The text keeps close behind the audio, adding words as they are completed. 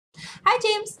Hi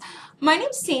James, my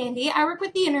name's Sandy. I work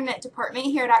with the Internet Department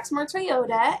here at Oxmoor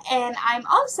Toyota, and I'm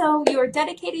also your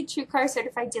dedicated TrueCar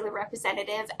certified dealer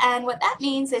representative. And what that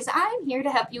means is I'm here to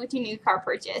help you with your new car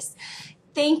purchase.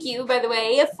 Thank you, by the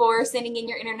way, for sending in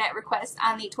your internet request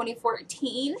on the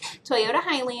 2014 Toyota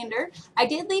Highlander. I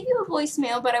did leave you a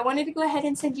voicemail, but I wanted to go ahead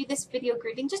and send you this video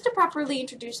greeting just to properly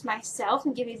introduce myself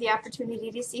and give you the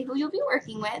opportunity to see who you'll be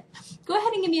working with. Go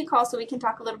ahead and give me a call so we can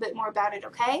talk a little bit more about it,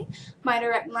 okay? My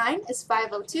direct line is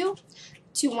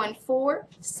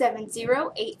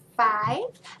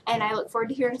 502-214-7085, and I look forward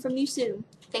to hearing from you soon.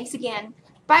 Thanks again.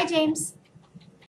 Bye, James.